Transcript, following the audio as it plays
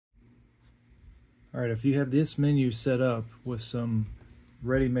All right, if you have this menu set up with some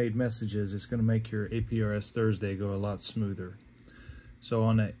ready-made messages, it's going to make your APRS Thursday go a lot smoother. So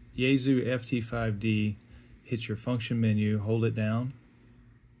on the Yaesu FT5D, hit your function menu, hold it down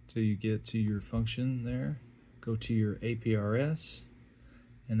till you get to your function there. Go to your APRS,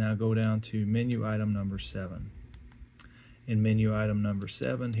 and now go down to menu item number 7. In menu item number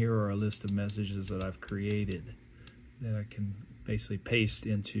 7, here are a list of messages that I've created that I can basically paste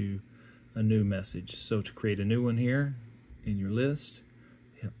into a new message. So to create a new one here in your list,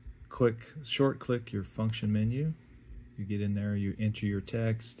 short click your function menu, you get in there, you enter your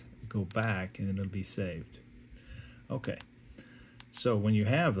text, go back, and it'll be saved. Okay, so when you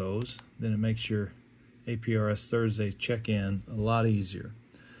have those, then it makes your APRS Thursday check-in a lot easier.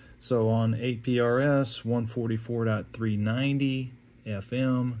 So on APRS 144.390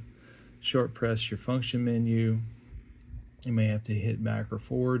 FM, short press your function menu. You may have to hit back or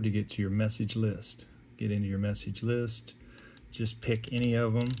forward to get to your message list. Get into your message list, just pick any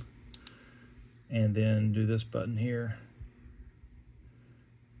of them, and then do this button here,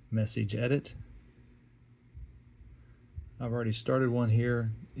 message edit. I've already started one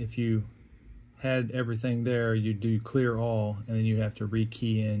here. If you had everything there, you do clear all, and then you have to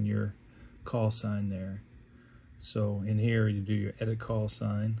rekey in your call sign there. So in here, you do your edit call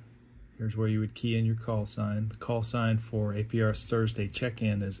sign. Here's where you would key in your call sign. The call sign for APRS Thursday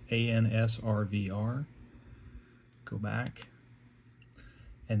check-in is ANSRVR. Go back.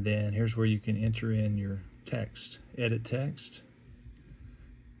 And then here's where you can enter in your text. Edit text.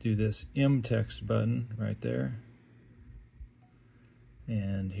 Do this M text button right there.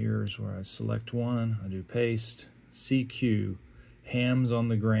 And here's where I select one. I do paste. CQ, hams on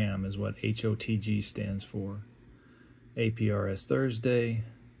the gram, is what HOTG stands for. APRS Thursday.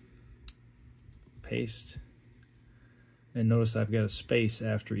 Paste, and notice I've got a space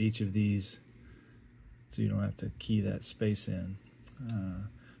after each of these, so you don't have to key that space in.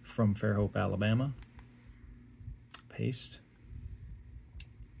 From Fairhope, Alabama. Paste.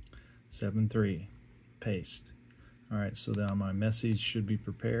 7-3. Paste. All right, so now my message should be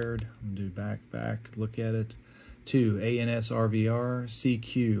prepared. I'm gonna do back, look at it. 2, ANSRVR,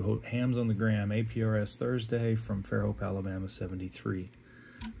 CQ, hams on the gram, APRS Thursday from Fairhope, Alabama 73.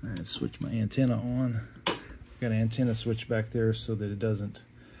 All right, switch my antenna on. Got an antenna switch back there so that it doesn't,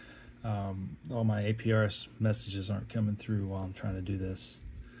 all my APRS messages aren't coming through while I'm trying to do this.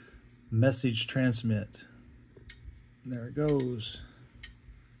 Message transmit. There it goes.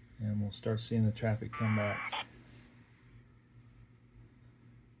 And we'll start seeing the traffic come back.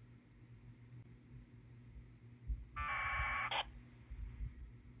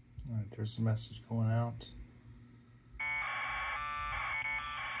 All right, there's the message going out.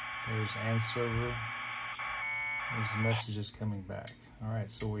 There's answer. There's the messages coming back. All right,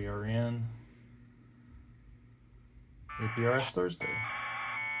 so we are in APRS Thursday.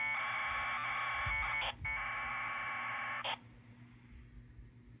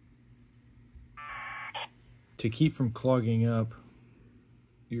 To keep from clogging up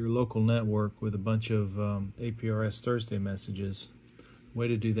your local network with a bunch of APRS Thursday messages, way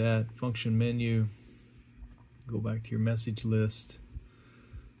to do that, function menu, go back to your message list,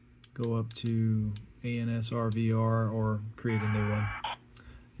 go up to ANSRVR or create a new one.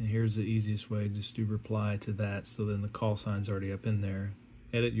 And here's the easiest way, just do reply to that, so then the call sign's already up in there.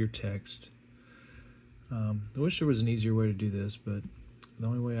 Edit your text. I wish there was an easier way to do this, but the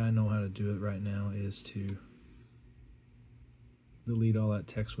only way I know how to do it right now is to delete all that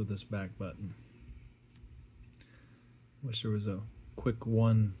text with this back button. Wish there was a quick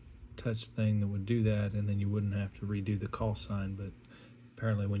one-touch thing that would do that, and then you wouldn't have to redo the call sign, but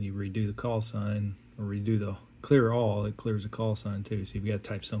apparently when you redo the call sign or redo the clear all, it clears the call sign too, so you've got to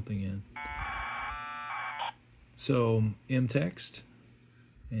type something in. So M text,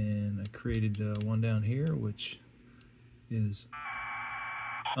 and I created one down here which is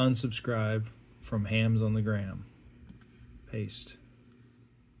unsubscribe from hams on the gram. Paste.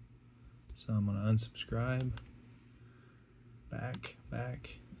 So I'm going to unsubscribe, back,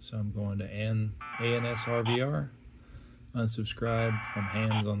 so I'm going to ANSRVR, unsubscribe from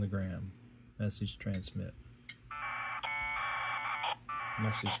hams on the gram, message transmit.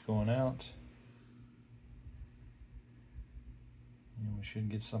 Message going out, and we should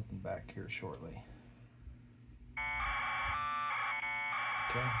get something back here shortly.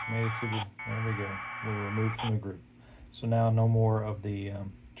 Okay, made it to the, there we go, we're removed from the group. So now no more of the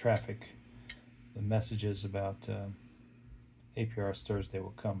traffic, the messages about APRS Thursday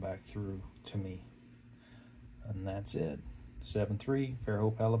will come back through to me. And that's it. 7-3,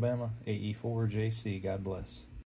 Fairhope, Alabama, AE4JC. God bless.